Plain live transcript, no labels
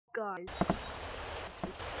guys?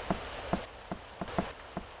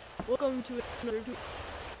 Welcome to another video.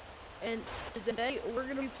 And today we're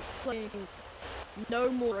gonna be playing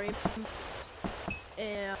No More Rainbows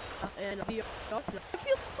and VR. I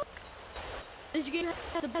feel like this game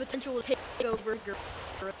has the potential to take over.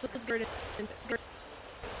 So let's go and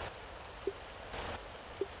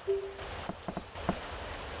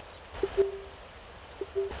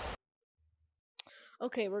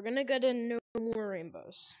okay, we're gonna get in No More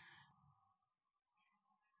Rainbows.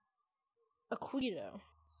 Aquito.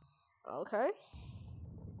 Okay.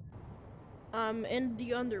 In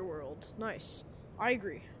the underworld. Nice. I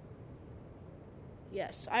agree.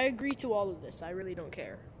 Yes, I agree to all of this. I really don't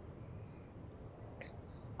care.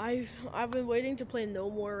 I've been waiting to play No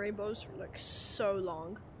More Rainbows for like so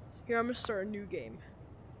long. Here, I'm gonna start a new game.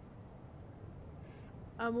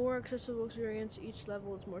 A more accessible experience. Each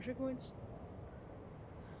level is more checkpoints.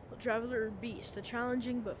 Traveler Beast, a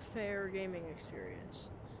challenging but fair gaming experience.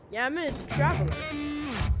 Yeah, I'm in Traveler.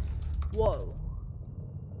 Whoa.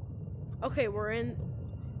 Okay, we're in.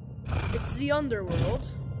 It's the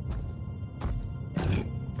underworld.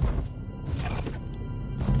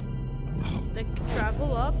 They can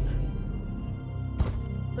travel up,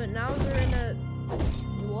 but now they're in a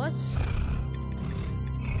what?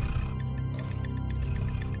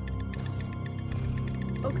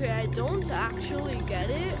 Okay, I don't actually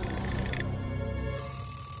get it.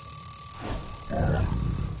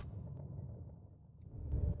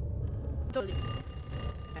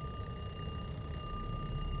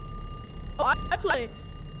 Oh, I play.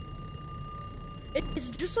 It's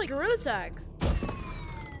just like Gorilla Tag.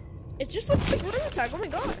 It's just like Gorilla Tag. Oh my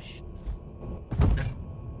gosh.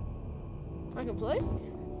 I can play?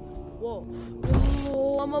 Whoa.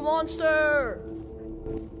 Whoa, I'm a monster.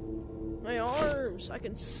 My arms. I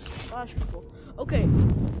can slash people. Okay.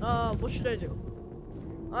 What should I do?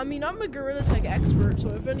 I mean, I'm a Gorilla Tag expert, so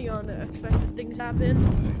if any unexpected things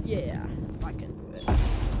happen, yeah, I can do it.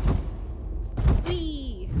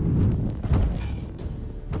 Whee!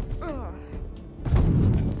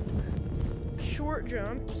 Short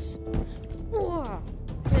jumps. Yeah,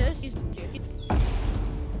 that's easy.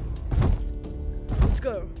 Let's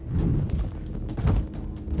go.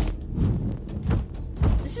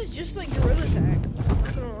 This is just like Gorilla Tag. I'm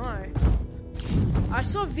not gonna lie. I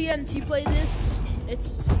saw VMT play this.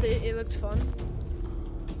 It looked fun.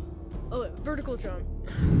 Oh, wait, vertical jump.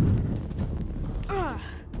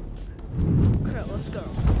 Okay, let's go.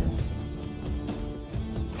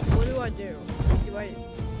 What do I do?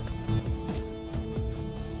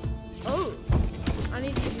 Oh, I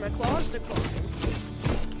need to use my claws to climb.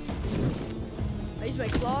 I use my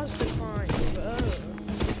claws to climb. Oh.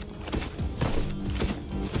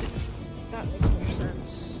 That makes more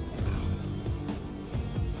sense.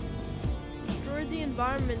 Destroy the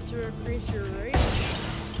environment to increase your rage.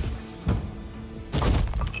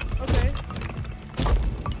 Okay.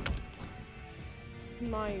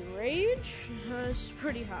 My rage is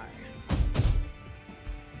pretty high.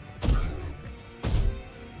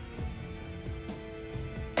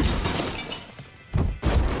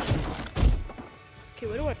 Okay,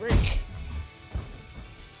 what do I break?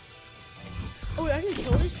 Oh wait, I can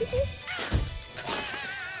kill these people?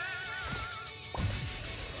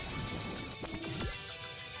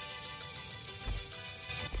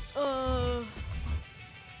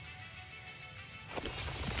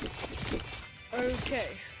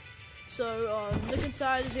 Okay. So, look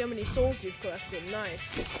inside to see how many souls you've collected.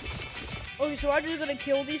 Nice. Okay, so I'm just gonna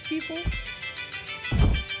kill these people?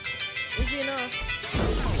 Easy enough.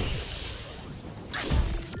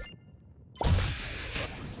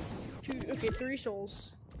 Okay, 3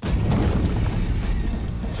 souls.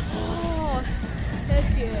 Oh,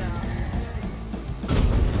 heck yeah.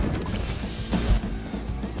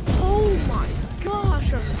 Oh my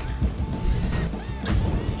gosh,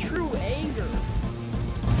 true anger.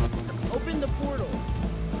 Open the portal.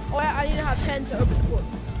 Oh, I need to have 10 to open the portal.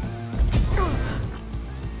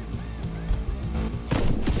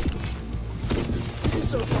 This is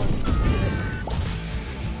so fun.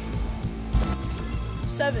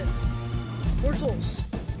 7. More souls.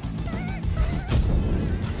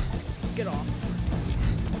 Get off.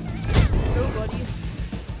 Nobody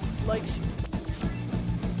likes you.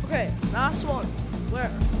 Okay, last one.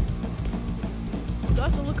 Where? Do I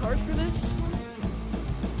have to look hard for this?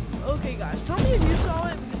 Okay, guys, tell me if you saw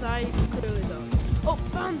it because I clearly don't. Oh,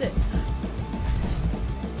 found it.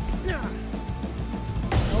 No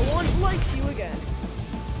one likes you again.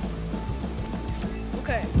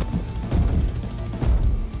 Okay.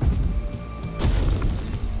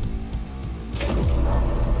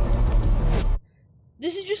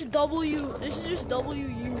 This is just This is just W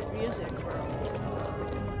unit music, bro.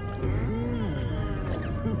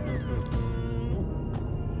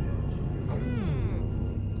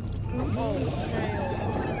 Oh, hell.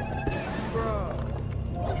 Bro.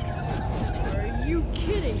 Are you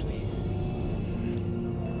kidding me?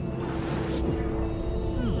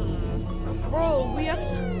 Bro, we have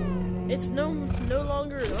to... It's no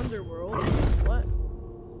longer an underworld. What?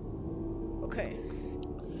 Okay.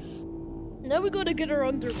 Now we gotta get our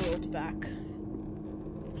underworld back.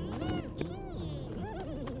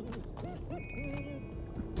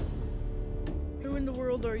 Who in the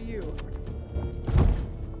world are you?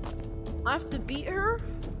 I have to beat her?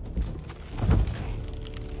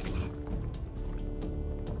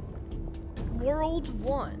 World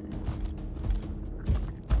 1.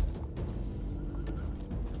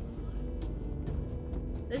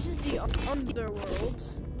 This is the underworld.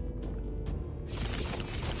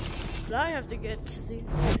 But I have to get to the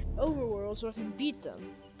overworld so I can beat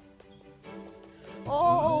them.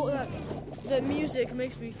 Oh, that music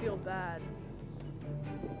makes me feel bad.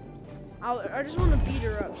 I just want to beat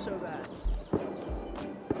her up so bad.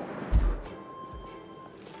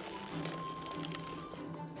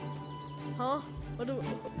 Huh? What do?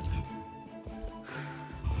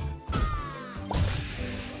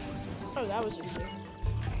 Oh, that was easy.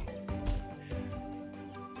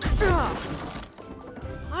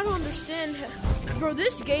 I don't understand. Bro,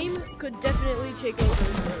 this game could definitely take over.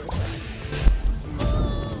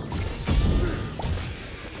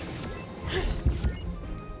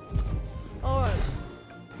 Alright.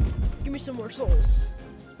 Give me some more souls.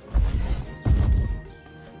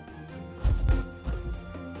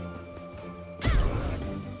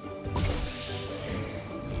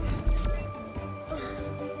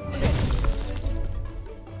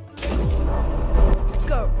 Let's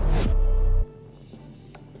go.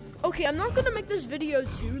 Okay, I'm not gonna make this video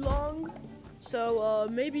too long, so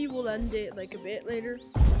maybe we'll end it like a bit later.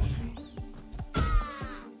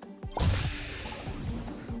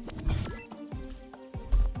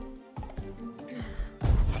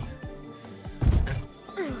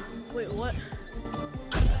 Wait, what?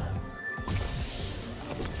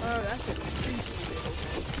 Oh, that's a juicy.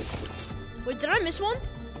 Wait, did I miss one?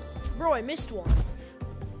 Bro, I missed one.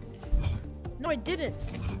 No, I didn't.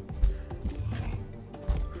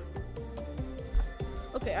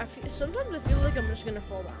 Okay, sometimes I feel like I'm just gonna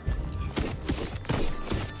fall down.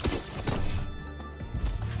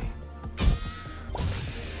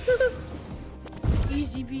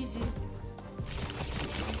 Easy peasy.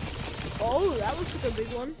 Oh, that looks like a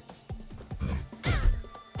big one.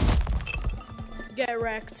 Get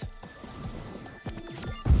wrecked.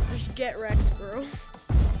 Just get wrecked, bro.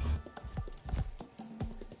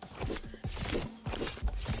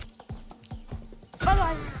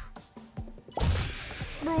 Bye-bye.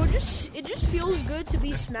 Bro, it just feels good to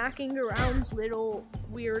be smacking around little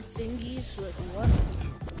weird thingies. Like, what?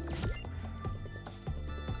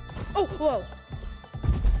 Oh, whoa.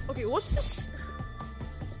 Okay, what's this?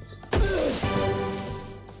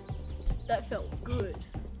 That felt good.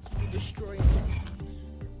 Destroying it.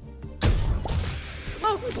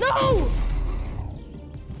 Oh, no!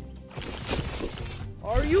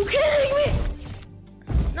 Are you kidding me?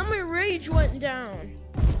 Now my rage went down.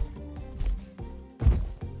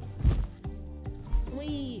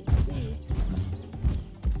 Wee.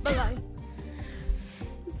 Bye-bye.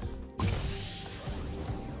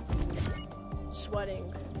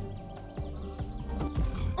 Sweating.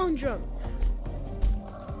 On jump.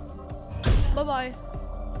 Bye-bye.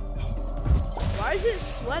 Why is it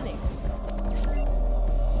sweating?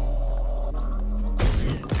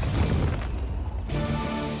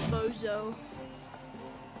 Bozo.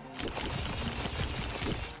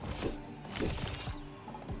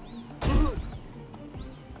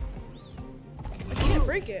 I can't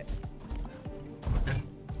break it.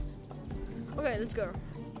 Okay, let's go.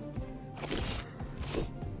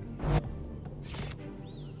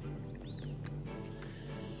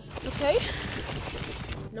 Okay.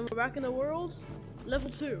 Now we're back in the world. Level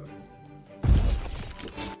 2.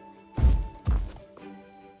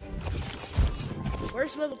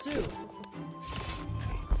 Where's level 2?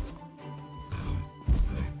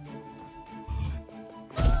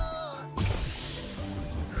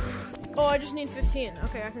 Oh, I just need 15.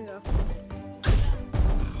 Okay, I can go.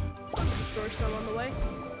 Destroy some on the way.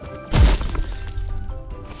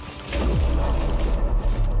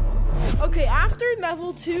 Okay, after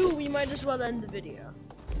level 2, we might as well end the video.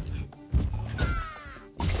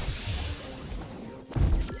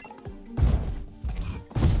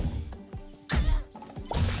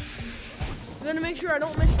 I'm gonna make sure I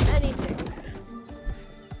don't miss anything.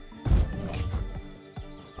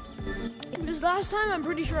 Because last time I'm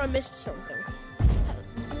pretty sure I missed something.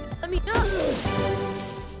 Let me know.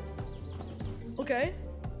 Okay.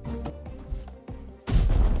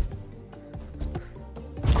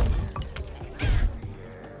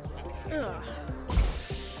 Ugh.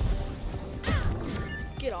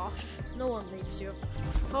 Get off. No one needs you.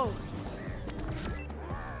 Oh.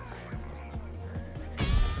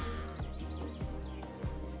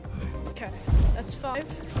 Okay, that's 5,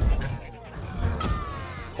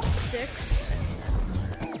 6,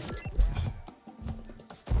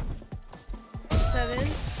 7.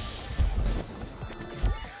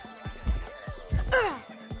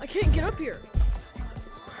 I can't get up here.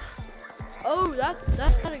 Oh, that's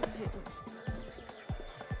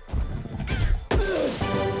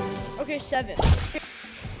okay, 7,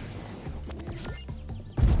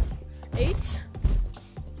 8.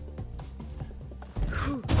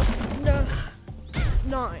 No,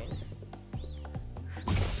 9.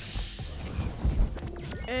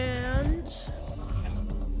 And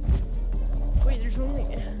wait, there's only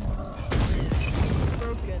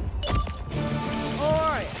broken.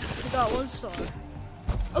 Alright, we got 1 star.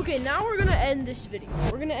 Okay, now we're gonna end this video.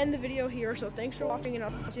 We're gonna end the video here, so thanks for watching and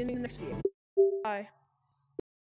I'll see you in the next video. Bye.